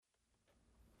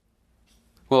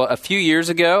Well, a few years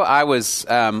ago, I was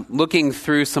looking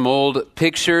through some old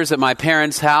pictures at my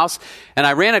parents' house, and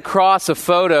I ran across a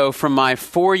photo from my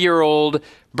 4-year-old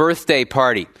birthday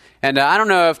party. And I don't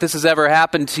know if this has ever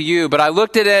happened to you, but I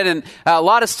looked at it, and a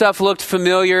lot of stuff looked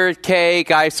familiar: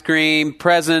 cake, ice cream,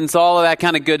 presents, all of that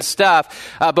kind of good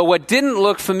stuff. But what didn't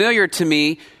look familiar to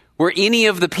me were any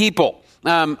of the people.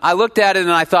 I looked at it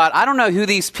and I thought, I don't know who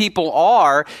these people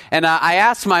are. And I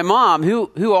asked my mom,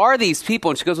 who are these people?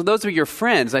 And she goes, well, those are your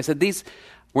friends. I said, these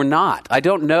were not. I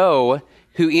don't know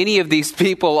who any of these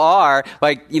people are.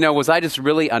 Like, was I just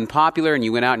really unpopular? And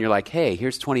you went out and you're like, hey,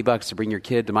 here's $20 to bring your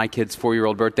kid to my kid's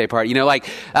 4-year-old birthday party.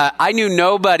 I knew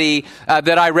nobody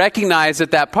that I recognized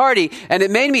at that party. And it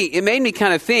made me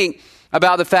kind of think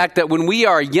about the fact that when we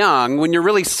are young, when you're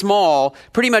really small,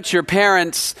 pretty much your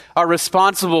parents are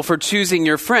responsible for choosing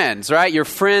your friends, right? Your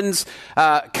friends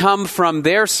come from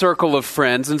their circle of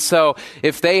friends. And so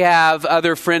if they have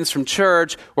other friends from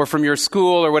church or from your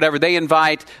school or whatever, they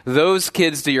invite those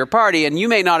kids to your party, and you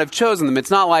may not have chosen them. It's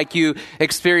not like you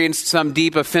experienced some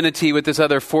deep affinity with this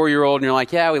other 4-year-old and you're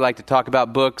like, yeah, we like to talk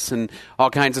about books and all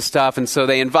kinds of stuff. And so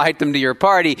they invite them to your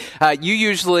party. You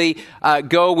usually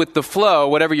go with the flow,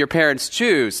 whatever your parents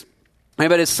choose.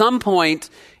 But at some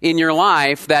point in your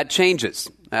life, that changes.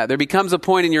 There becomes a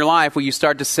point in your life where you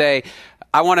start to say,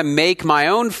 I want to make my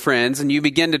own friends, and you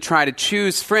begin to try to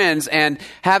choose friends, and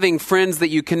having friends that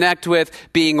you connect with,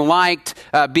 being liked,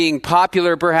 being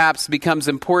popular perhaps, becomes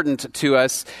important to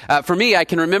us. For me, I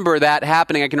can remember that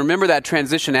happening. I can remember that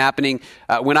transition happening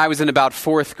when I was in about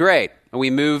 4th grade. We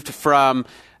moved from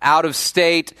out of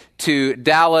state to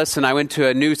Dallas, and I went to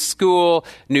a new school,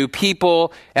 new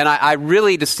people, and I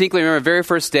really distinctly remember the very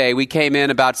first day we came in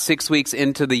about 6 weeks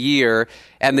into the year,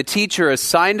 and the teacher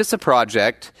assigned us a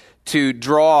project to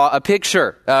draw a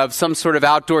picture of some sort of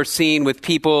outdoor scene with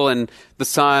people and the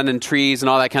sun and trees and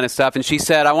all that kind of stuff. And she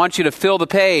said, I want you to fill the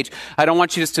page. I don't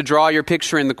want you just to draw your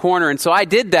picture in the corner. And so I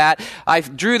did that. I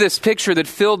drew this picture that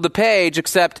filled the page,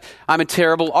 except I'm a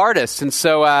terrible artist. And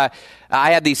so I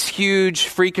had these huge,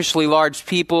 freakishly large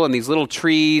people and these little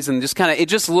trees, and it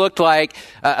just looked like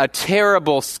a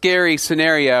terrible, scary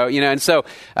scenario, And so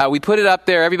we put it up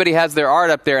there. Everybody has their art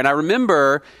up there. And I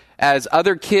remember as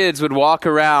other kids would walk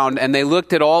around and they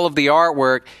looked at all of the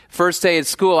artwork, first day at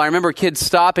school, I remember kids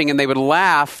stopping and they would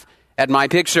laugh at my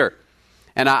picture.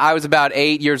 And I was about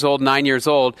 8 years old, 9 years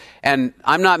old, and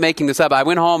I'm not making this up. I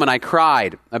went home and I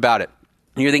cried about it.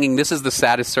 And you're thinking, this is the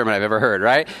saddest sermon I've ever heard,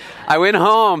 right? I went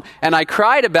home and I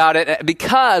cried about it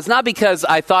not because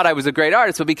I thought I was a great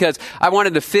artist, but because I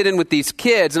wanted to fit in with these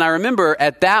kids. And I remember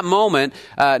at that moment,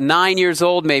 9 years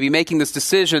old maybe, making this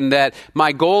decision that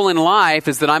my goal in life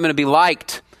is that I'm going to be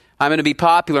liked, I'm going to be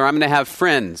popular, I'm going to have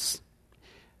friends.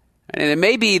 And it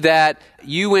may be that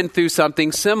you went through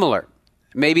something similar.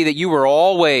 Maybe that you were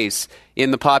always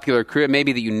in the popular crew. It may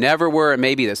be that you never were. It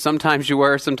may be that sometimes you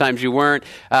were, sometimes you weren't.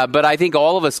 But I think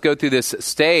all of us go through this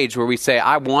stage where we say,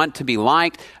 I want to be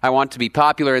liked, I want to be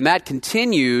popular. And that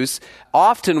continues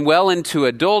often well into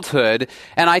adulthood.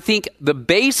 And I think the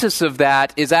basis of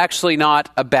that is actually not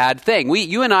a bad thing.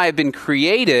 You and I have been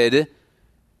created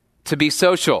to be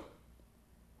social.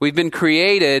 We've been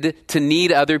created to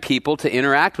need other people, to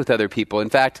interact with other people. In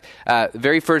fact, the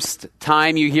very first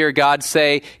time you hear God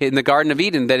say in the Garden of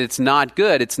Eden that it's not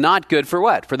good for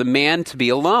what? For the man to be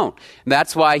alone. And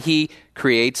that's why he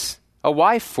creates a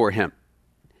wife for him.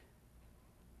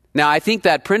 Now, I think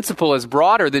that principle is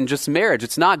broader than just marriage.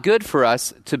 It's not good for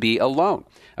us to be alone.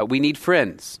 We need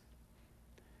friends.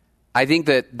 I think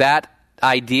that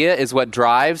idea is what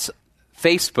drives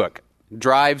Facebook,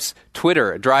 drives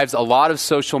Twitter, drives a lot of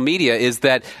social media, is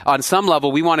that on some level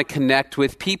we want to connect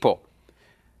with people.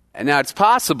 And now it's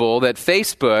possible that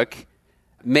Facebook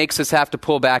makes us have to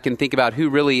pull back and think about who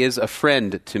really is a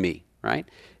friend to me, right?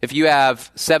 If you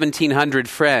have 1,700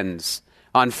 friends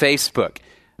on Facebook,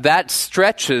 that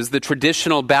stretches the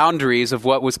traditional boundaries of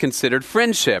what was considered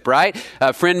friendship, right?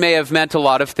 A friend may have meant a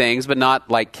lot of things, but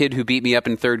not like kid who beat me up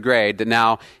in 3rd grade that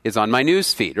now is on my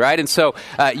news feed, right? And so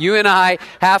you and I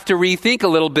have to rethink a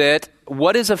little bit,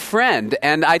 what is a friend?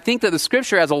 And I think that the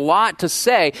Scripture has a lot to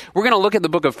say. We're going to look at the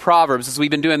book of Proverbs as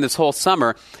we've been doing this whole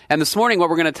summer. And this morning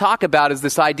what we're going to talk about is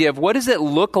this idea of what does it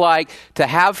look like to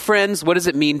have friends? What does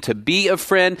it mean to be a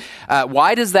friend?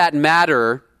 Why does that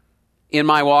matter in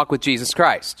my walk with Jesus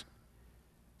Christ?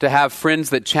 To have friends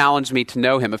that challenge me to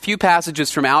know him. A few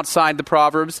passages from outside the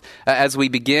Proverbs as we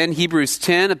begin. Hebrews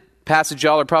 10, a passage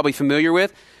y'all are probably familiar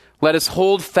with. Let us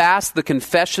hold fast the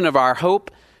confession of our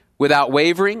hope without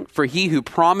wavering, for he who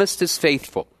promised is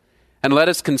faithful. And let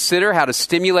us consider how to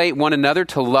stimulate one another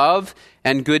to love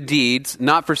and good deeds,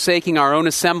 not forsaking our own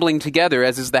assembling together,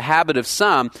 as is the habit of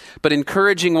some, but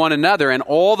encouraging one another, and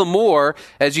all the more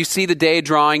as you see the day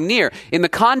drawing near. In the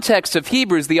context of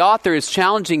Hebrews, the author is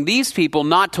challenging these people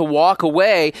not to walk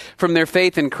away from their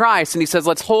faith in Christ. And he says,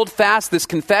 let's hold fast this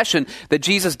confession that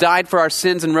Jesus died for our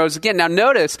sins and rose again. Now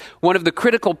notice, one of the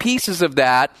critical pieces of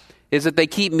that is that they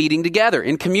keep meeting together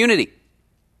in community.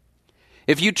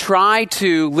 If you try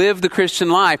to live the Christian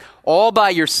life all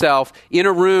by yourself in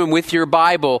a room with your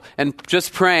Bible and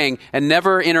just praying and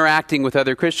never interacting with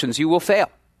other Christians, you will fail.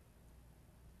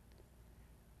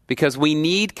 Because we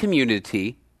need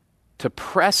community to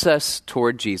press us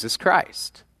toward Jesus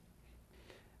Christ.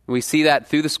 We see that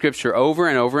through the Scripture over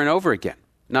and over and over again.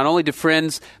 Not only do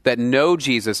friends that know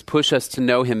Jesus push us to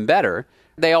know him better,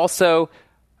 they also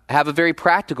have a very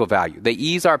practical value. They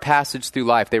ease our passage through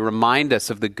life. They remind us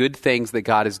of the good things that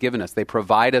God has given us. They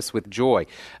provide us with joy.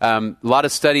 A lot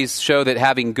of studies show that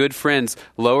having good friends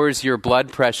lowers your blood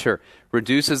pressure,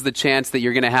 reduces the chance that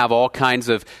you're going to have all kinds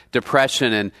of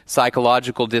depression and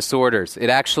psychological disorders. It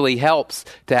actually helps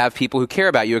to have people who care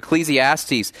about you.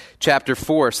 Ecclesiastes chapter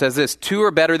 4 says this, 2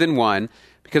 are better than one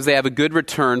because they have a good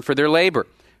return for their labor.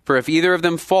 For if either of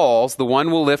them falls, the one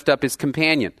will lift up his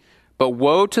companion. But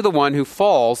woe to the one who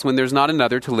falls when there's not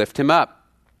another to lift him up.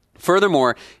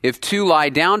 Furthermore, if 2 lie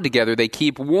down together, they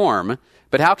keep warm.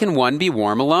 But how can one be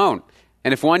warm alone?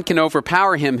 And if one can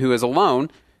overpower him who is alone,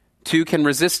 2 can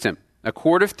resist him. A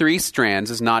cord of 3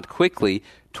 strands is not quickly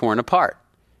torn apart.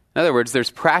 In other words, there's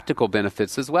practical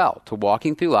benefits as well to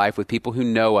walking through life with people who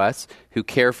know us, who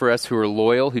care for us, who are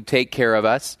loyal, who take care of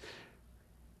us.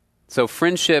 So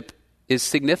friendship is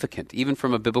significant, even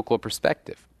from a biblical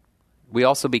perspective. We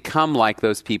also become like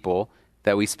those people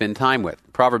that we spend time with.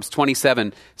 Proverbs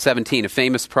 27:17, a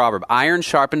famous proverb. Iron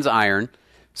sharpens iron,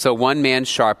 so one man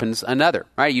sharpens another.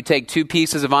 Right? You take 2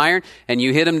 pieces of iron and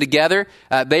you hit them together.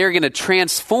 They are going to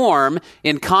transform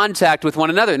in contact with one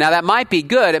another. Now, that might be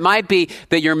good. It might be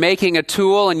that you're making a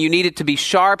tool and you need it to be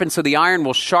sharp, and so the iron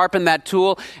will sharpen that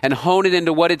tool and hone it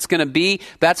into what it's going to be.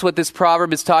 That's what this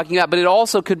proverb is talking about. But it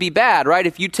also could be bad, right?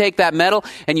 If you take that metal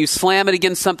and you slam it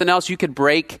against something else, you could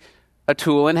break a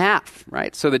tool in half,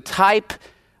 right? So the type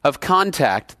of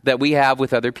contact that we have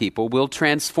with other people will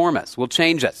transform us, will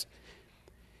change us.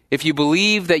 If you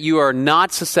believe that you are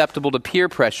not susceptible to peer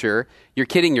pressure, you're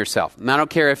kidding yourself. And I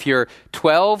don't care if you're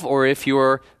 12 or if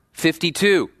you're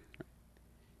 52.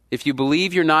 If you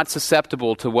believe you're not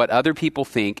susceptible to what other people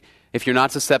think, if you're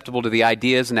not susceptible to the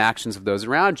ideas and actions of those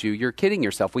around you, you're kidding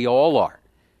yourself. We all are.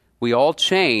 We all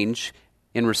change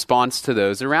in response to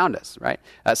those around us, right?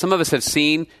 Some of us have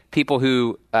seen people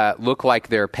who look like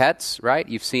their pets, right?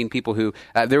 You've seen people who...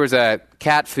 there was a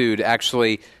cat food,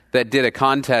 actually, that did a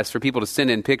contest for people to send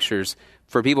in pictures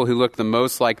for people who looked the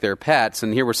most like their pets,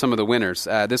 and here were some of the winners.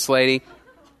 This lady,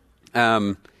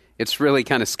 it's really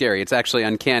kind of scary. It's actually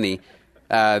uncanny.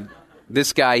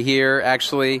 This guy here,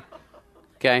 actually,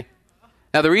 okay?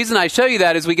 Now, the reason I show you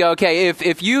that is we go, okay,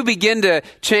 if you begin to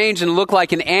change and look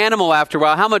like an animal after a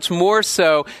while, how much more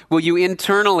so will you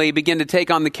internally begin to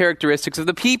take on the characteristics of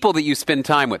the people that you spend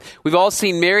time with? We've all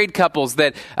seen married couples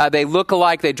that they look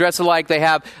alike, they dress alike, they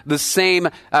have the same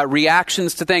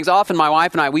reactions to things. Often my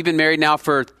wife and I, we've been married now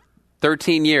for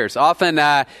 13 years. Often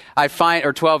I find,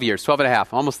 or 12 years, 12 and a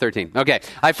half, almost 13. Okay,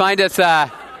 I find us,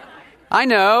 I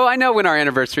know when our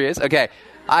anniversary is. Okay.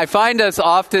 I find us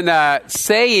often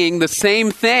saying the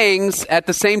same things at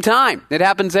the same time. It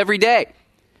happens every day.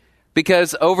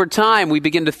 Because over time, we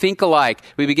begin to think alike.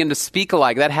 We begin to speak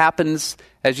alike. That happens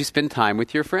as you spend time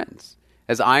with your friends.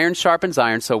 As iron sharpens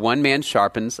iron, so one man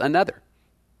sharpens another.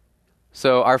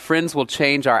 So our friends will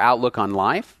change our outlook on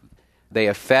life. They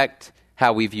affect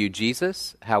how we view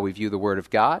Jesus, how we view the Word of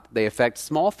God. They affect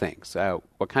small things.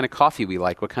 What kind of coffee we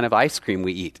like, what kind of ice cream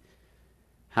we eat,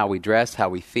 how we dress, how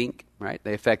we think. Right?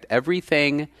 They affect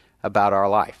everything about our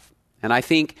life. And I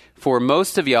think for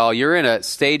most of y'all, you're in a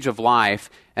stage of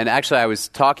life, and actually I was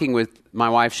talking with my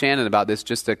wife Shannon about this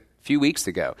just a few weeks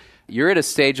ago. You're at a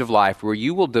stage of life where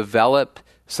you will develop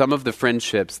some of the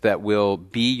friendships that will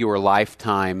be your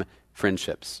lifetime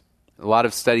friendships. A lot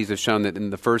of studies have shown that in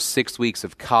the first 6 weeks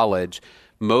of college,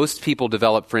 most people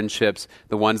develop friendships,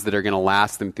 the ones that are going to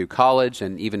last them through college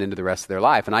and even into the rest of their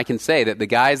life. And I can say that the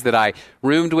guys that I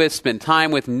roomed with, spent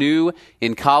time with, knew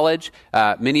in college,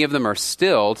 many of them are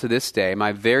still, to this day,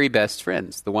 my very best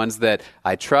friends. The ones that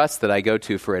I trust, that I go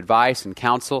to for advice and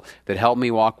counsel, that help me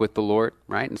walk with the Lord,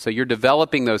 right? And so you're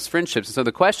developing those friendships. And so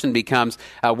the question becomes,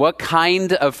 what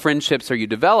kind of friendships are you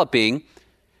developing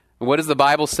What does the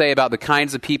Bible say about the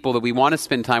kinds of people that we want to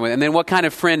spend time with? And then what kind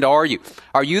of friend are you?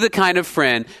 Are you the kind of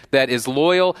friend that is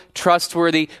loyal,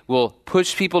 trustworthy, will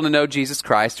push people to know Jesus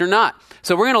Christ or not?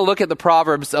 So we're going to look at the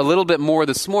Proverbs a little bit more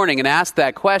this morning and ask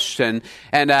that question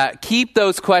and keep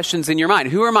those questions in your mind.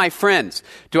 Who are my friends?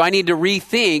 Do I need to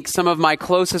rethink some of my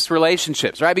closest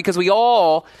relationships, right? Because we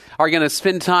all are going to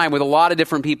spend time with a lot of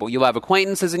different people. You'll have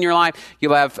acquaintances in your life.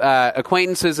 You'll have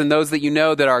acquaintances and those that you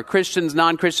know that are Christians,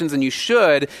 non-Christians, and you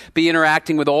should be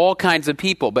interacting with all kinds of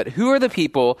people. But who are the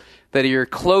people that are your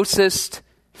closest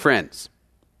friends?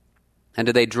 And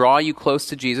do they draw you close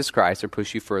to Jesus Christ or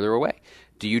push you further away?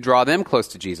 Do you draw them close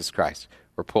to Jesus Christ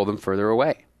or pull them further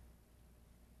away?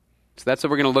 So that's what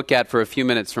we're going to look at for a few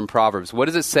minutes from Proverbs. What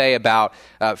does it say about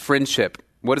friendship?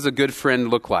 What does a good friend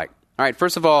look like? All right,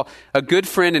 first of all, a good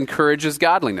friend encourages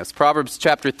godliness. Proverbs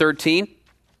chapter 13,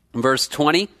 verse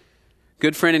 20.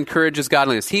 Good friend encourages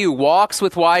godliness. He who walks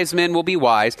with wise men will be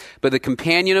wise, but the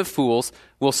companion of fools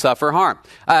will suffer harm.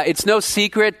 It's no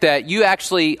secret that you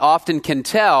actually often can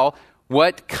tell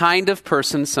what kind of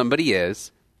person somebody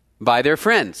is by their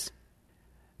friends.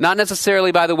 Not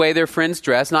necessarily by the way their friends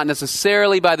dress, not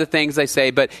necessarily by the things they say,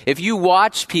 but if you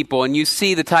watch people and you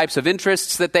see the types of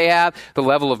interests that they have, the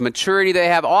level of maturity they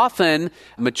have, often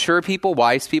mature people,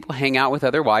 wise people, hang out with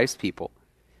other wise people.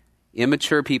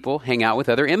 Immature people hang out with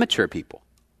other immature people.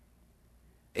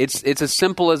 It's as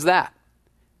simple as that.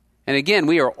 And again,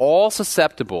 we are all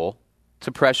susceptible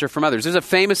to pressure from others. There's a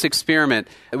famous experiment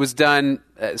that was done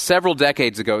several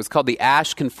decades ago. It's called the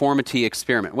Ash Conformity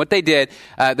Experiment. What they did,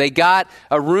 they got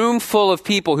a room full of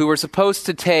people who were supposed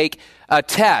to take a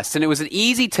test, and it was an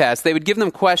easy test. They would give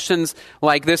them questions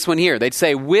like this one here. They'd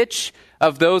say, which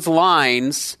of those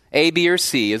lines, A, B, or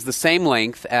C, is the same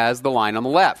length as the line on the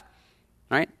left?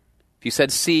 Right? If you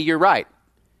said C, you're right.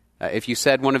 If you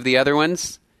said one of the other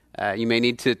ones, you may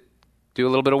need to do a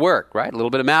little bit of work, right? A little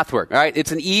bit of math work, all right?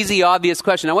 It's an easy, obvious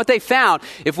question. Now, what they found,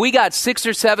 if we got 6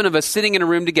 or 7 of us sitting in a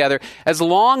room together, as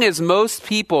long as most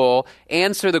people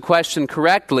answer the question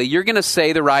correctly, you're going to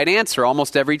say the right answer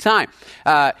almost every time.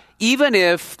 Even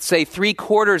if, say,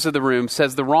 3/4 of the room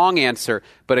says the wrong answer,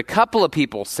 but a couple of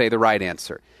people say the right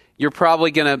answer, you're probably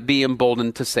going to be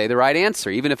emboldened to say the right answer,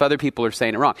 even if other people are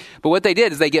saying it wrong. But what they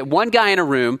did is they get one guy in a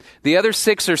room, the other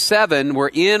 6 or 7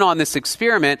 were in on this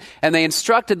experiment, and they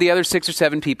instructed the other 6 or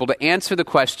 7 people to answer the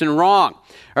question wrong. All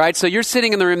right, so you're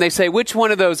sitting in the room, they say, which one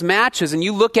of those matches? And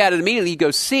you look at it immediately, you go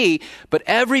C, but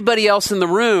everybody else in the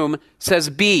room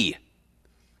says B.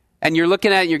 And you're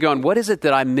looking at it and you're going, what is it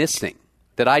that I'm missing,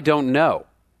 that I don't know?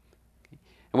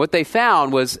 And what they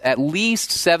found was at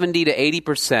least 70 to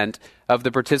 80% of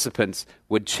the participants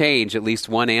would change at least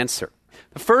one answer.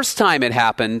 The first time it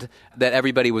happened that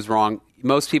everybody was wrong,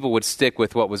 most people would stick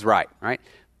with what was right?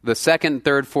 The second,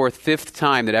 third, fourth, fifth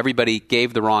time that everybody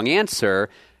gave the wrong answer,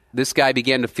 this guy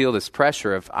began to feel this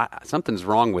pressure of something's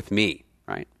wrong with me,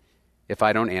 right? If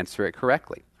I don't answer it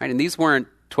correctly, right? And these weren't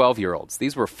 12-year-olds.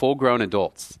 These were full-grown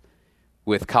adults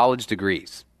with college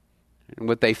degrees. And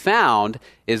what they found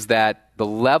is that the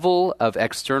level of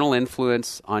external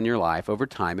influence on your life over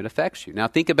time, it affects you. Now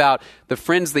think about the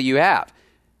friends that you have.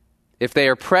 If they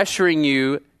are pressuring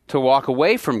you to walk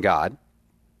away from God,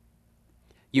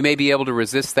 you may be able to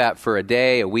resist that for a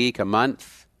day, a week, a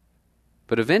month,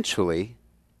 but eventually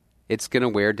it's going to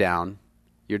wear down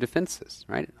your defenses,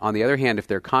 right? On the other hand, if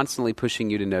they're constantly pushing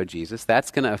you to know Jesus, that's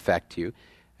going to affect you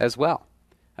as well.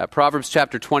 Proverbs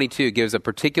chapter 22 gives a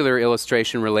particular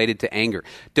illustration related to anger.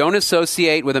 Don't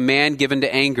associate with a man given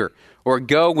to anger, or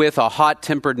go with a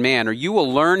hot-tempered man, or you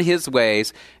will learn his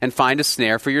ways and find a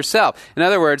snare for yourself. In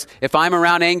other words, if I'm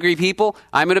around angry people,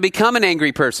 I'm going to become an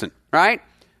angry person, right?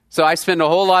 So I spend a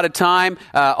whole lot of time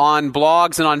on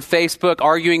blogs and on Facebook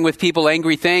arguing with people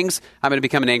angry things. I'm going to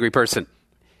become an angry person.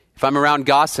 If I'm around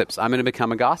gossips, I'm going to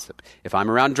become a gossip. If I'm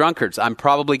around drunkards, I'm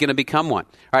probably going to become one.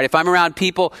 All right, if I'm around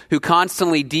people who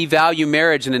constantly devalue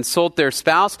marriage and insult their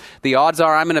spouse, the odds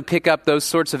are I'm going to pick up those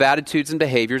sorts of attitudes and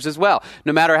behaviors as well.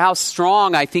 No matter how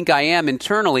strong I think I am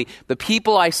internally, the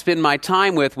people I spend my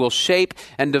time with will shape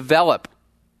and develop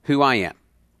who I am.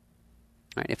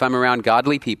 All right, if I'm around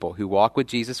godly people who walk with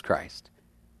Jesus Christ,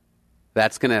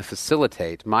 that's going to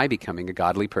facilitate my becoming a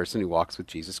godly person who walks with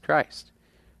Jesus Christ.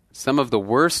 Some of the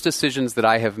worst decisions that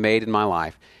I have made in my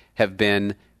life have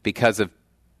been because of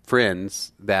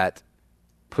friends that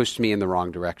pushed me in the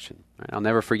wrong direction. I'll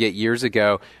never forget years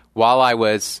ago, while I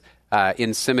was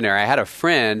in seminary, I had a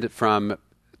friend from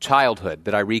childhood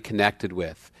that I reconnected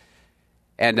with.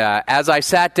 And as I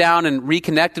sat down and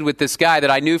reconnected with this guy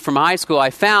that I knew from high school,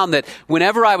 I found that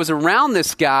whenever I was around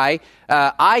this guy,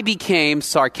 I became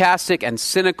sarcastic and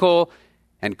cynical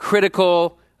and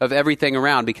critical of everything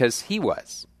around because he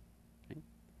was.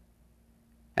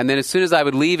 And then as soon as I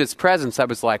would leave his presence, I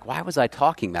was like, why was I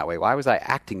talking that way? Why was I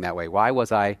acting that way? Why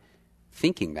was I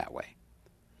thinking that way?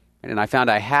 And I found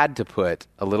I had to put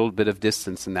a little bit of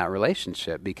distance in that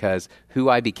relationship because who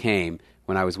I became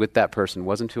when I was with that person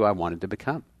wasn't who I wanted to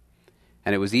become.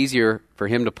 And it was easier for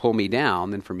him to pull me down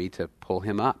than for me to pull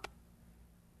him up.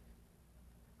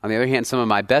 On the other hand, some of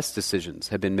my best decisions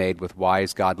have been made with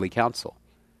wise, godly counsel.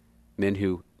 Men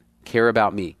who care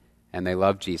about me and they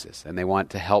love Jesus and they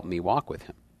want to help me walk with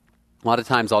him. A lot of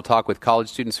times I'll talk with college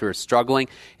students who are struggling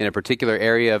in a particular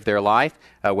area of their life,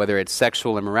 whether it's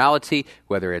sexual immorality,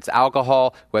 whether it's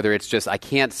alcohol, whether it's just I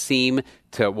can't seem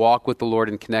to walk with the Lord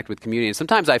and connect with community. And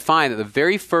sometimes I find that the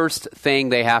very first thing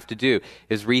they have to do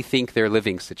is rethink their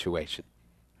living situation.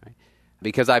 Right?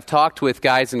 Because I've talked with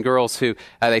guys and girls who,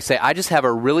 they say, I just have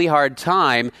a really hard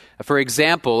time. For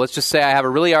example, let's just say I have a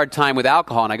really hard time with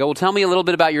alcohol. And I go, well, tell me a little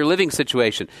bit about your living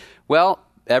situation. Well,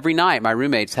 every night, my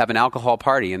roommates have an alcohol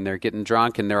party, and they're getting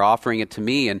drunk, and they're offering it to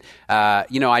me. And,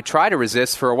 I try to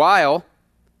resist for a while,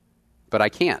 but I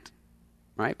can't,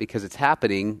 right? Because it's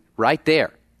happening right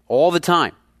there all the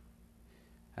time.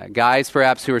 Guys,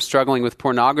 perhaps, who are struggling with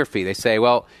pornography, they say,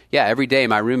 well, yeah, every day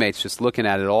my roommate's just looking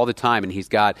at it all the time, and he's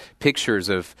got pictures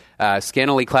of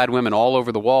scantily clad women all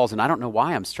over the walls, and I don't know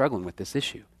why I'm struggling with this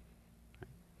issue.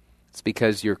 It's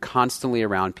because you're constantly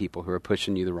around people who are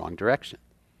pushing you the wrong direction.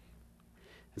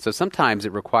 And so sometimes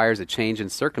it requires a change in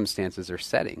circumstances or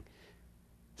setting.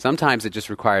 Sometimes it just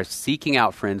requires seeking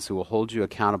out friends who will hold you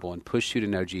accountable and push you to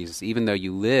know Jesus, even though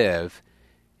you live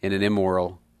in an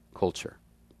immoral culture.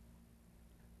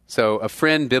 So a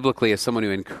friend biblically is someone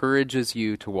who encourages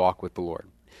you to walk with the Lord.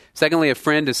 Secondly, a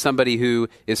friend is somebody who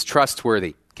is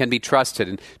trustworthy, can be trusted.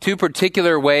 And two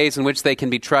particular ways in which they can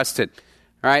be trusted.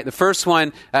 All right, the first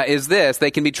one is this. They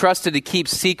can be trusted to keep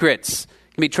secrets.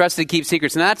 Can be trusted to keep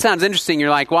secrets. And that sounds interesting. You're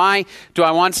like, why do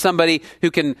I want somebody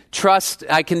who can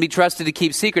be trusted to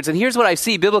keep secrets? And here's what I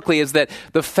see biblically is that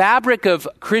the fabric of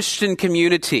Christian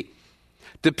community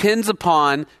depends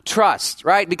upon trust,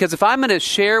 right? Because if I'm going to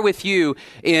share with you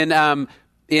in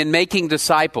making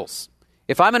disciples,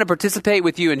 if I'm going to participate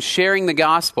with you in sharing the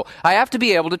gospel, I have to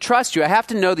be able to trust you. I have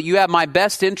to know that you have my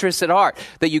best interests at heart,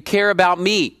 that you care about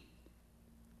me,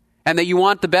 and that you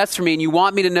want the best for me and you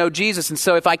want me to know Jesus. And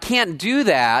so if I can't do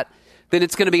that, then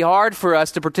it's going to be hard for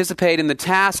us to participate in the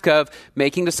task of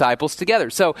making disciples together.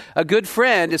 So a good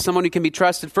friend is someone who can be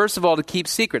trusted, first of all, to keep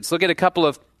secrets. Look at a couple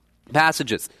of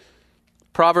passages.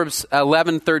 Proverbs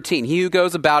 11:13. He who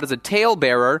goes about as a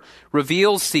talebearer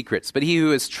reveals secrets, but he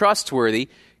who is trustworthy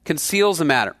conceals a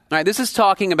matter. All right, this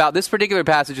particular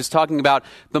passage is talking about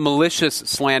the malicious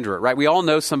slanderer, right? We all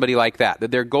know somebody like that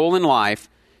their goal in life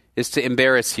is to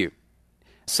embarrass you.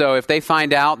 So if they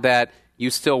find out that you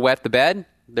still wet the bed,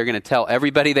 they're going to tell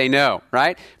everybody they know,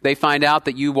 right? They find out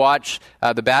that you watch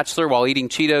The Bachelor while eating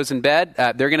Cheetos in bed,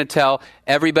 they're going to tell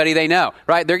everybody they know,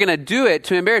 right? They're going to do it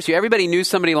to embarrass you. Everybody knew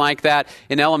somebody like that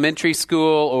in elementary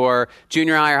school or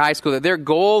junior high or high school, that their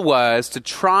goal was to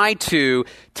try to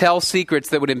tell secrets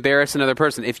that would embarrass another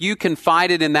person. If you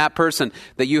confided in that person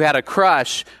that you had a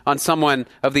crush on someone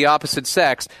of the opposite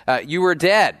sex, you were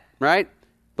dead, right?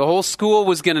 The whole school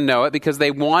was going to know it because they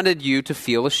wanted you to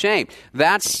feel ashamed.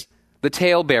 That's the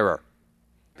talebearer.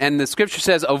 And the scripture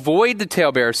says, avoid the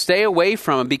talebearer, stay away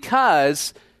from him,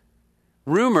 because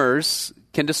rumors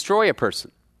can destroy a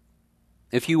person.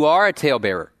 If you are a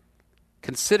talebearer,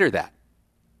 consider that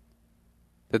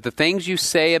the things you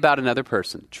say about another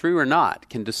person, true or not,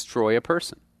 can destroy a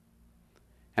person.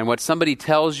 And what somebody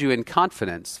tells you in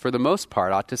confidence, for the most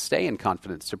part, ought to stay in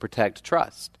confidence to protect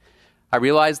trust. I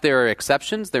realize there are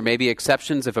exceptions. There may be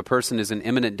exceptions if a person is in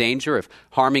imminent danger of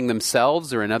harming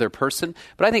themselves or another person.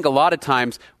 But I think a lot of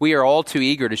times we are all too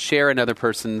eager to share another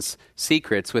person's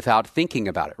secrets without thinking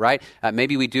about it, right?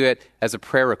 Maybe we do it as a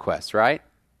prayer request, right?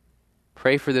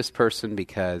 Pray for this person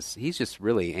because he's just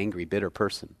really angry, bitter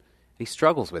person. He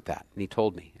struggles with that, and he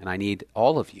told me, and I need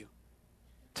all of you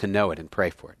to know it and pray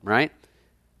for it, right?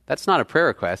 That's not a prayer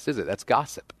request, is it? That's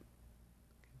gossip.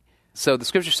 So the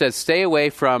scripture says, stay away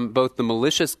from both the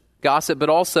malicious gossip, but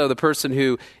also the person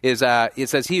who is, it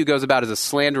says, he who goes about as a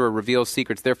slanderer reveals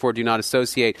secrets, therefore do not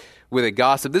associate with a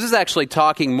gossip. This is actually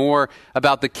talking more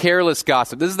about the careless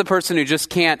gossip. This is the person who just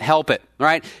can't help it,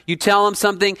 right? You tell them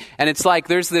something, and it's like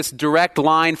there's this direct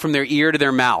line from their ear to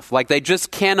their mouth. Like they just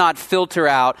cannot filter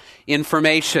out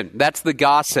information. That's the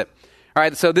gossip. All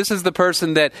right, so this is the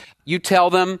person that you tell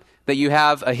them that you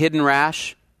have a hidden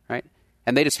rash,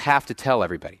 and they just have to tell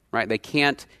everybody, right? They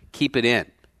can't keep it in.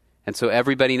 And so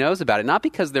everybody knows about it, not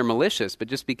because they're malicious, but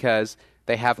just because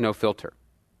they have no filter.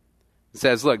 It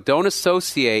says, look, don't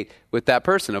associate with that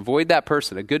person. Avoid that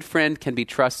person. A good friend can be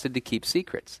trusted to keep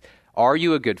secrets. Are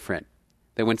you a good friend?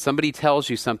 That when somebody tells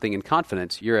you something in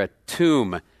confidence, you're a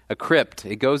tomb, a crypt.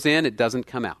 It goes in, it doesn't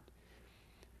come out.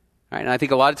 All right? And I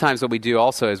think a lot of times what we do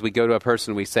also is we go to a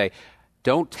person and we say,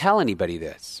 don't tell anybody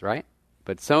this, right?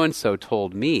 But so-and-so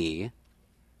told me,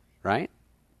 right?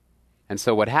 And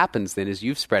so what happens then is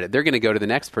you've spread it. They're going to go to the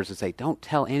next person and say, don't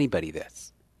tell anybody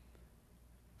this.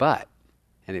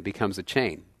 And it becomes a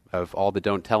chain of all the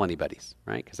don't tell anybodies,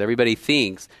 right? Because everybody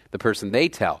thinks the person they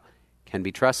tell can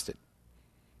be trusted.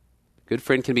 Good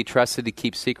friend can be trusted to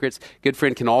keep secrets. Good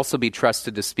friend can also be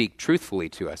trusted to speak truthfully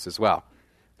to us as well.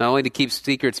 Not only to keep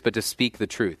secrets, but to speak the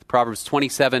truth. Proverbs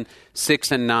 27,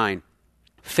 6 and 9.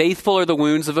 Faithful are the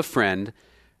wounds of a friend,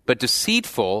 but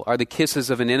deceitful are the kisses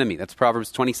of an enemy. That's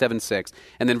Proverbs 27, 6.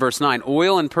 And then verse 9,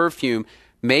 oil and perfume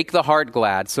make the heart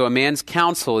glad, so a man's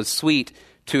counsel is sweet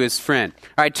to his friend.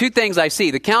 All right, two things I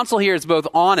see. The counsel here is both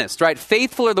honest, right?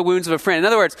 Faithful are the wounds of a friend. In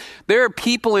other words, there are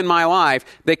people in my life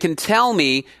that can tell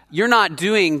me you're not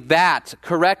doing that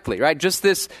correctly, right? Just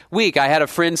this week, I had a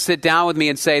friend sit down with me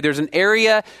and say, there's an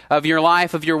area of your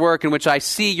life, of your work, in which I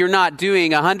see you're not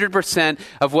doing 100%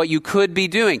 of what you could be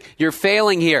doing. You're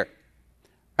failing here.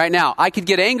 Right now, I could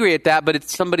get angry at that, but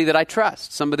it's somebody that I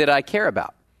trust, somebody that I care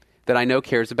about, that I know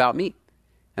cares about me.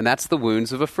 And that's the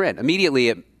wounds of a friend.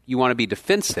 Immediately, you want to be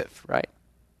defensive, right?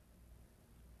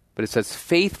 But it says,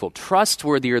 faithful,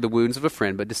 trustworthy are the wounds of a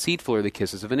friend, but deceitful are the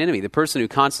kisses of an enemy. The person who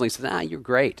constantly says, you're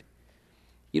great.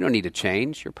 You don't need to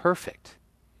change. You're perfect.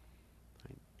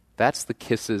 Right? That's the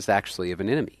kisses, actually, of an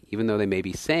enemy, even though they may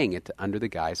be saying it under the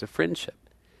guise of friendship.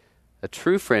 A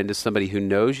true friend is somebody who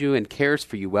knows you and cares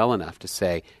for you well enough to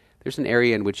say, there's an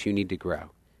area in which you need to grow,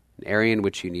 an area in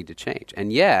which you need to change.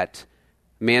 And yet,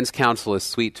 man's counsel is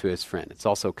sweet to his friend. It's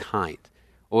also kind.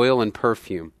 Oil and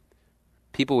perfume.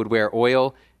 People would wear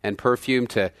oil and perfume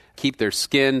to keep their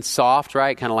skin soft,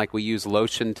 right? Kind of like we use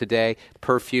lotion today.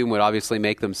 Perfume would obviously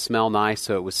make them smell nice,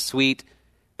 so it was sweet,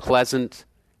 pleasant.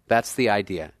 That's the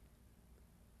idea.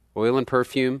 Oil and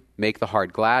perfume make the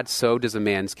heart glad, so does a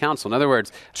man's counsel. In other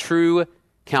words, true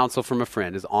counsel from a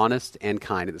friend is honest and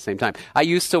kind at the same time. I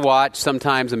used to watch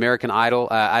sometimes American Idol.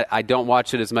 I don't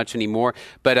watch it as much anymore.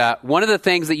 But one of the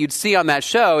things that you'd see on that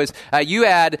show is you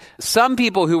had some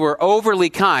people who were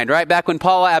overly kind, right? Back when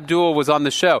Paula Abdul was on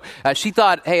the show, she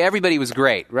thought, hey, everybody was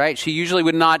great, right? She usually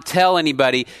would not tell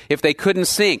anybody if they couldn't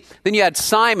sing. Then you had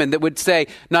Simon that would say,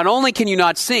 not only can you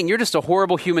not sing, you're just a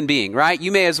horrible human being, right?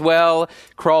 You may as well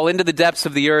crawl into the depths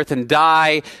of the earth and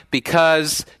die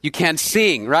because you can't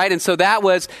sing, right? And so that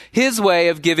was his way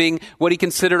of giving what he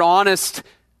considered honest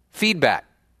feedback.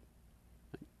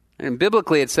 And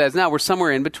biblically it says, now we're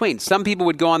somewhere in between. Some people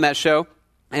would go on that show,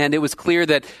 and it was clear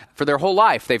that for their whole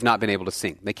life they've not been able to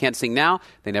sing. They can't sing now,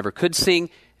 they never could sing,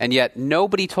 and yet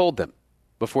nobody told them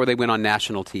before they went on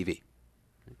national TV.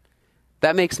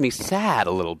 That makes me sad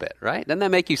a little bit, right? Doesn't that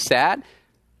make you sad?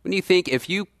 When you think, if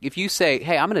you say,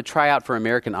 hey, I'm going to try out for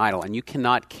American Idol, and you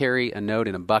cannot carry a note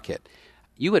in a bucket,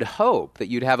 you would hope that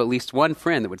you'd have at least one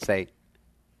friend that would say,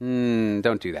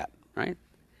 don't do that, right?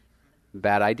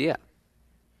 Bad idea.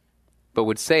 But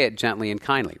would say it gently and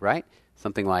kindly, right?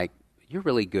 Something like, you're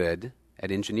really good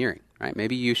at engineering, right?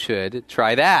 Maybe you should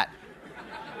try that.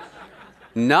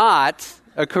 Not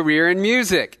a career in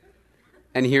music.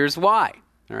 And here's why,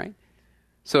 all right?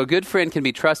 So a good friend can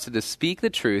be trusted to speak the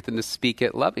truth and to speak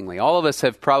it lovingly. All of us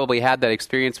have probably had that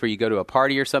experience where you go to a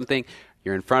party or something,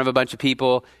 you're in front of a bunch of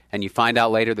people, and you find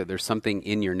out later that there's something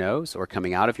in your nose or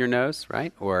coming out of your nose,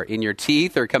 right? Or in your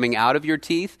teeth or coming out of your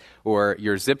teeth, or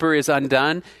your zipper is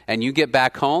undone, and you get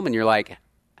back home and you're like,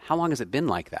 how long has it been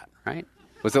like that, right?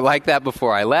 Was it like that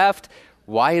before I left?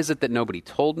 Why is it that nobody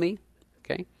told me?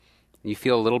 Okay. You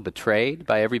feel a little betrayed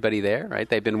by everybody there, right?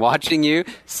 They've been watching you,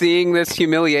 seeing this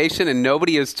humiliation, and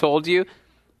nobody has told you.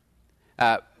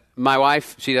 My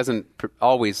wife, she doesn't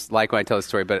always like when I tell the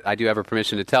story, but I do have her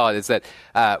permission to tell it, is that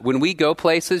when we go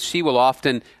places, she will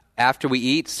often, after we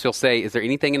eat, she'll say, is there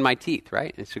anything in my teeth,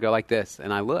 right? And she'll go like this,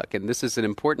 and I look. And this is an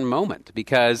important moment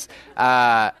because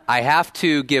I have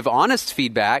to give honest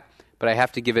feedback, but I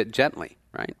have to give it gently,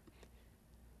 right?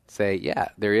 Say, yeah,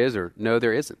 there is, or no,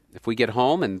 there isn't. If we get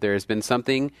home and there's been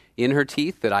something in her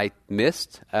teeth that I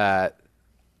missed,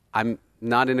 I'm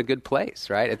not in a good place,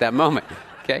 right, at that moment,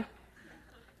 okay?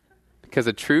 Because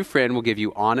a true friend will give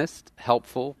you honest,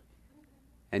 helpful,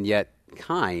 and yet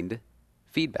kind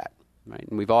feedback, right?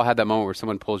 And we've all had that moment where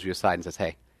someone pulls you aside and says,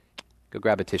 hey, go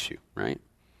grab a tissue, right?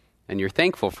 And you're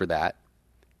thankful for that,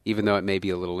 even though it may be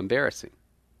a little embarrassing.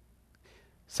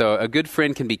 So a good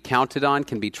friend can be counted on,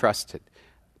 can be trusted.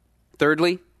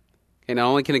 Thirdly, Okay, not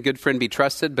only can a good friend be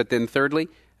trusted, but then thirdly,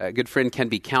 a good friend can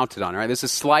be counted on. Right? This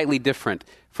is slightly different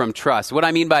from trust. What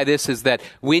I mean by this is that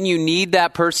when you need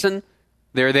that person,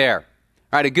 they're there.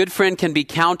 All right, a good friend can be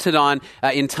counted on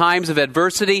in times of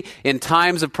adversity, in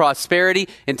times of prosperity,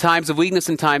 in times of weakness,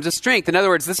 in times of strength. In other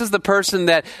words, this is the person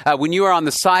that when you are on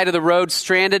the side of the road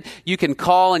stranded, you can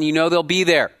call and you know they'll be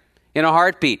there in a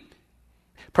heartbeat.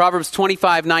 Proverbs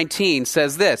 25:19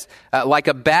 says this, like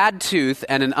a bad tooth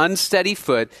and an unsteady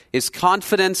foot is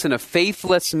confidence in a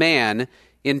faithless man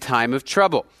in time of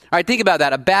trouble. All right, think about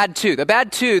that. A bad tooth. A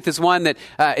bad tooth is one that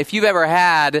if you've ever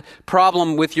had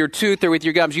problem with your tooth or with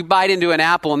your gums, you bite into an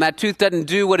apple and that tooth doesn't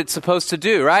do what it's supposed to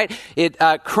do, right? It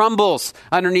crumbles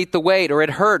underneath the weight or it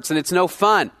hurts and it's no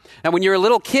fun. And when you're a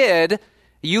little kid,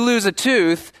 you lose a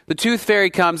tooth, the tooth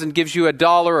fairy comes and gives you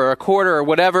 $1 or a quarter or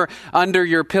whatever under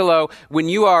your pillow. When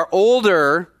you are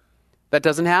older, that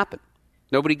doesn't happen.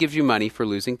 Nobody gives you money for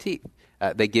losing teeth.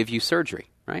 They give you surgery,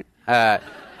 right?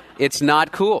 It's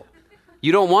not cool.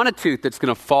 You don't want a tooth that's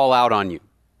going to fall out on you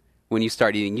when you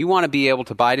start eating. You want to be able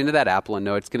to bite into that apple and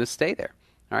know it's going to stay there.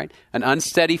 All right? An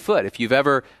unsteady foot. If you've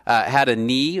ever had a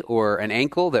knee or an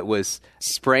ankle that was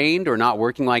sprained or not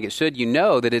working like it should, you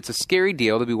know that it's a scary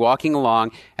deal to be walking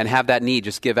along and have that knee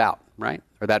just give out, right?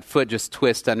 Or that foot just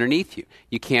twist underneath you.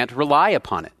 You can't rely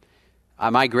upon it.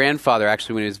 My grandfather,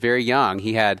 actually, when he was very young,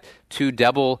 he had 2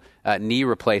 double knee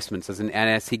replacements. And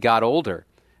as he got older,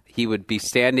 he would be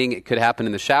standing. It could happen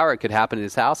in the shower. It could happen in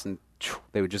his house, and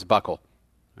they would just buckle.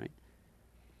 Right? It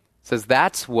says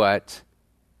that's what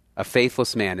a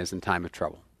faithless man is in time of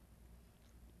trouble.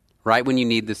 Right when you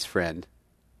need this friend,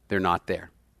 they're not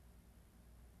there.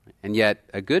 And yet,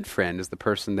 a good friend is the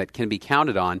person that can be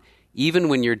counted on even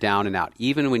when you're down and out,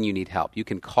 even when you need help. You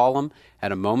can call them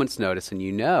at a moment's notice, and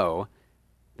you know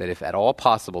that if at all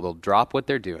possible, they'll drop what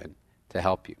they're doing to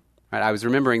help you. Right? I was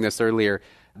remembering this earlier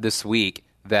this week,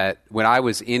 that when I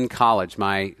was in college,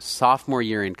 my sophomore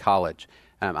year in college,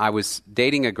 I was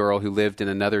dating a girl who lived in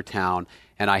another town,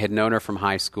 and I had known her from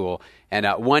high school. And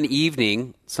one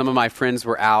evening, some of my friends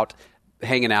were out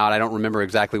hanging out. I don't remember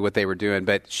exactly what they were doing,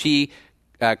 but she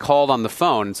called on the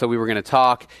phone, and so we were going to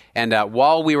talk. And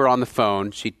while we were on the phone,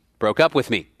 she broke up with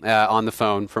me on the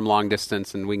phone from long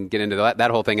distance, and we can get into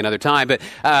that whole thing another time. But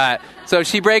so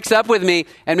she breaks up with me,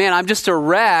 and man, I'm just a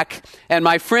wreck. And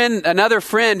my friend, another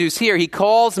friend who's here, he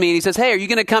calls me and he says, "Hey, are you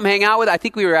going to come hang out with?" I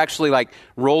think we were actually like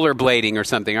rollerblading or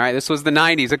something. All right, this was the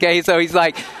 '90s. Okay, so he's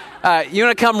like, "You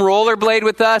want to come rollerblade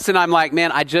with us?" And I'm like,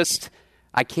 "Man,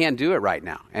 I can't do it right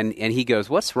now." And he goes,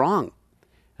 "What's wrong?"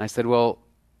 And I said, "Well,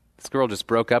 this girl just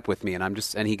broke up with me,"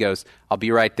 and he goes, "I'll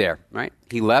be right there," right?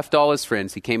 He left all his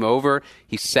friends. He came over.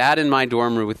 He sat in my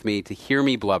dorm room with me to hear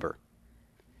me blubber.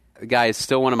 The guy is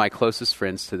still one of my closest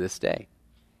friends to this day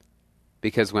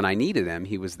because when I needed him,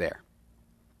 he was there.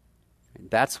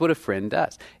 That's what a friend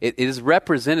does. It is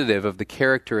representative of the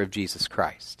character of Jesus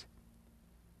Christ.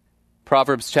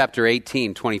 Proverbs chapter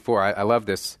 18:24. I love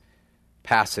this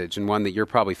passage and one that you're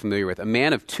probably familiar with. A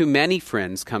man of too many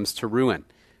friends comes to ruin,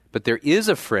 but there is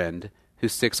a friend who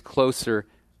sticks closer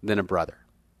than a brother.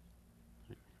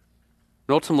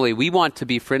 And ultimately, we want to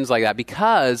be friends like that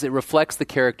because it reflects the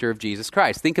character of Jesus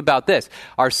Christ. Think about this.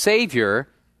 Our Savior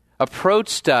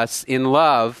approached us in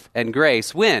love and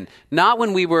grace when? Not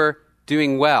when we were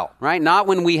doing well, right? Not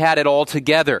when we had it all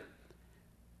together.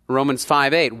 Romans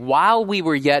 5:8, while we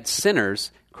were yet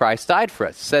sinners, Christ died for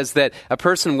us. It says that a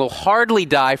person will hardly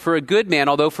die for a good man,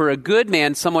 although for a good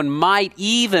man, someone might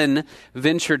even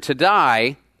venture to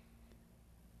die.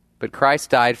 But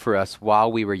Christ died for us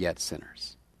while we were yet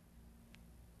sinners.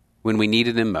 When we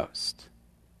needed him most,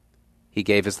 he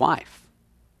gave his life,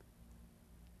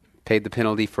 paid the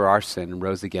penalty for our sin, and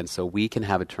rose again so we can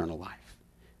have eternal life.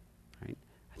 Right?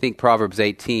 I think Proverbs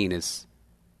 18 is,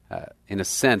 in a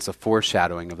sense, a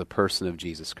foreshadowing of the person of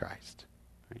Jesus Christ.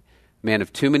 Man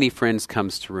of too many friends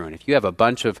comes to ruin. If you have a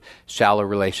bunch of shallow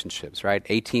relationships, right?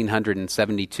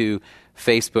 1,872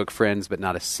 Facebook friends, but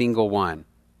not a single one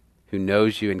who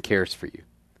knows you and cares for you,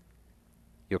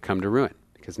 you'll come to ruin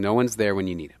because no one's there when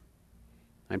you need him.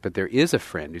 Right? But there is a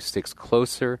friend who sticks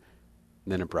closer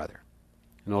than a brother.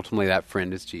 And ultimately that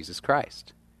friend is Jesus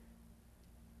Christ.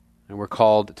 And we're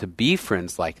called to be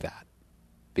friends like that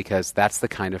because that's the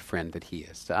kind of friend that he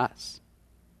is to us.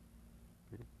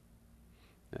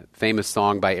 A famous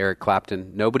song by Eric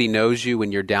Clapton, nobody knows you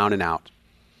when you're down and out.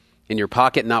 In your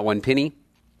pocket, not one penny.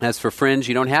 As for friends,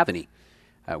 you don't have any.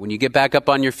 When you get back up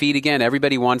on your feet again,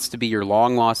 everybody wants to be your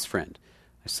long-lost friend.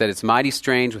 I said it's mighty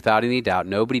strange, without any doubt.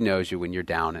 Nobody knows you when you're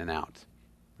down and out.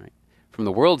 Right? From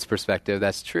the world's perspective,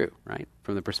 that's true. Right?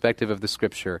 From the perspective of the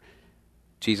Scripture,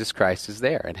 Jesus Christ is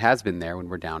there and has been there when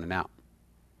we're down and out.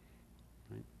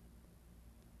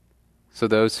 So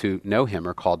those who know him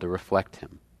are called to reflect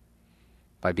him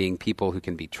by being people who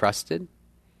can be trusted,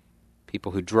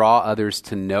 people who draw others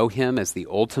to know him as the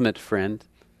ultimate friend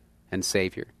and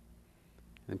Savior,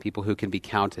 and people who can be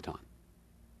counted on.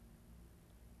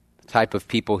 The type of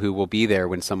people who will be there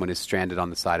when someone is stranded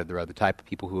on the side of the road, the type of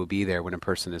people who will be there when a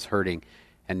person is hurting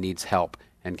and needs help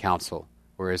and counsel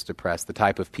or is depressed, the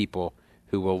type of people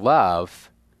who will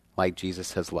love like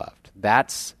Jesus has loved.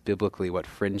 That's biblically what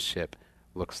friendship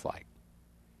looks like.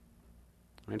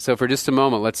 And so for just a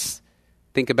moment, let's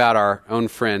think about our own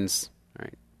friends. All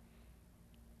right.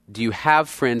 Do you have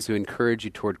friends who encourage you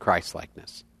toward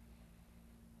Christ-likeness?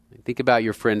 Think about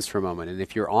your friends for a moment, and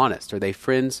if you're honest, are they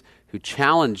friends who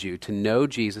challenge you to know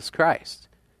Jesus Christ?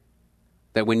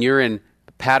 That when you're in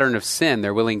a pattern of sin,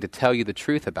 they're willing to tell you the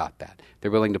truth about that. They're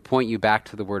willing to point you back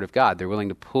to the Word of God. They're willing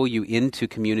to pull you into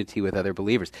community with other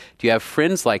believers. Do you have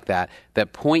friends like that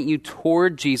that point you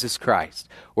toward Jesus Christ?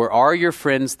 Or are your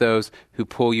friends those who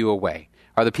pull you away?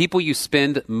 Are the people you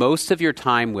spend most of your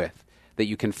time with, that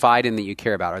you confide in, that you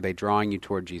care about, are they drawing you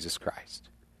toward Jesus Christ?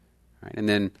 Right? And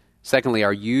then secondly,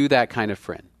 are you that kind of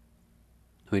friend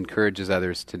who encourages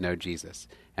others to know Jesus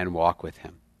and walk with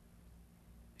him?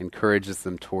 Encourages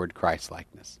them toward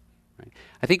Christ-likeness. Right?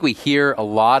 I think we hear a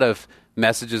lot of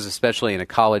messages, especially in a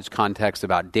college context,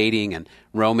 about dating and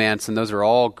romance, and those are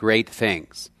all great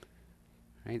things,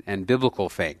 right? And biblical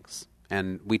things.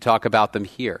 And we talk about them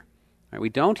here. Right? We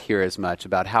don't hear as much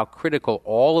about how critical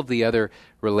all of the other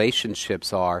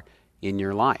relationships are in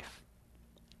your life.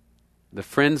 The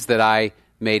friends that I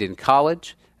made in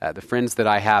college, the friends that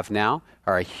I have now,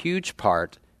 are a huge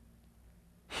part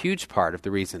of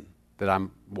the reason that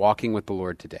I'm walking with the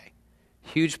Lord today.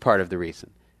 Huge part of the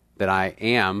reason that I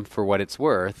am, for what it's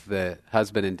worth, the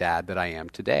husband and dad that I am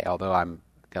today, although I'm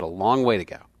got a long way to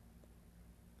go.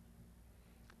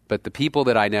 But the people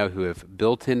that I know who have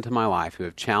built into my life, who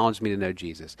have challenged me to know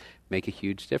Jesus, make a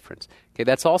huge difference. Okay,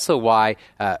 that's also why,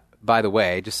 by the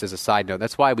way, just as a side note,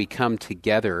 that's why we come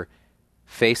together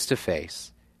face to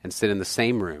face and sit in the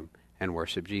same room and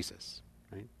worship Jesus.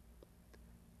 Right?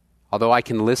 Although I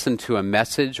can listen to a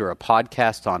message or a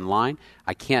podcast online,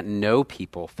 I can't know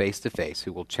people face to face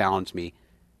who will challenge me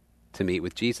to meet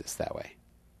with Jesus that way.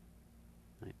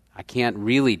 Right? I can't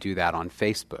really do that on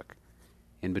Facebook,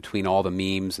 in between all the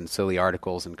memes and silly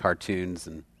articles and cartoons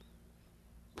and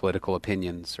political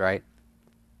opinions, right?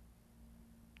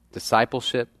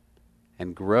 Discipleship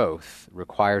and growth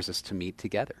requires us to meet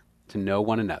together, to know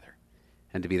one another,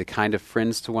 and to be the kind of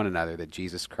friends to one another that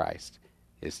Jesus Christ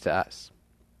is to us.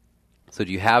 So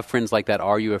do you have friends like that?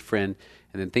 Are you a friend?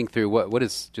 And then think through what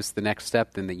is just the next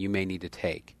step then that you may need to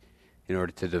take in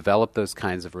order to develop those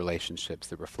kinds of relationships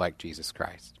that reflect Jesus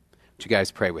Christ. Would you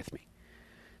guys pray with me?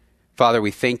 Father,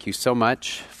 we thank you so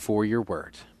much for your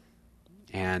word.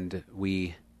 And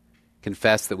we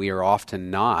confess that we are often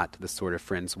not the sort of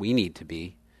friends we need to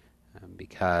be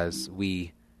because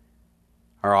we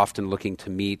are often looking to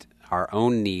meet our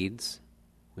own needs.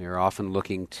 We are often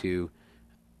looking to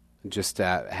just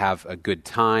have a good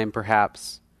time,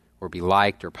 perhaps, or be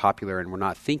liked or popular, and we're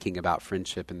not thinking about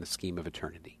friendship in the scheme of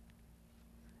eternity.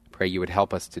 I pray you would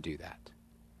help us to do that.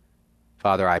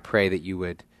 Father, I pray that you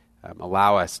would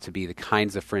allow us to be the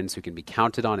kinds of friends who can be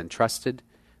counted on and trusted,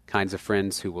 kinds of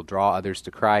friends who will draw others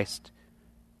to Christ.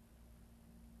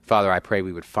 Father, I pray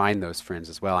we would find those friends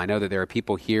as well. I know that there are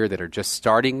people here that are just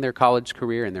starting their college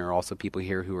career, and there are also people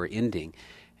here who are ending.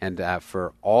 And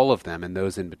for all of them and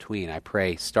those in between, I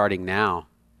pray, starting now,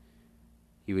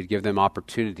 you would give them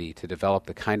opportunity to develop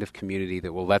the kind of community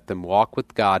that will let them walk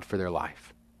with God for their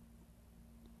life.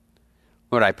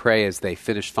 Lord, I pray as they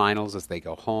finish finals, as they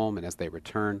go home, and as they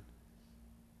return,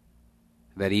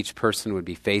 that each person would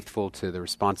be faithful to the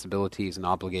responsibilities and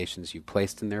obligations you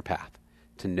placed in their path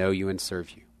to know you and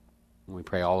serve you. And we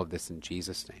pray all of this in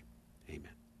Jesus' name.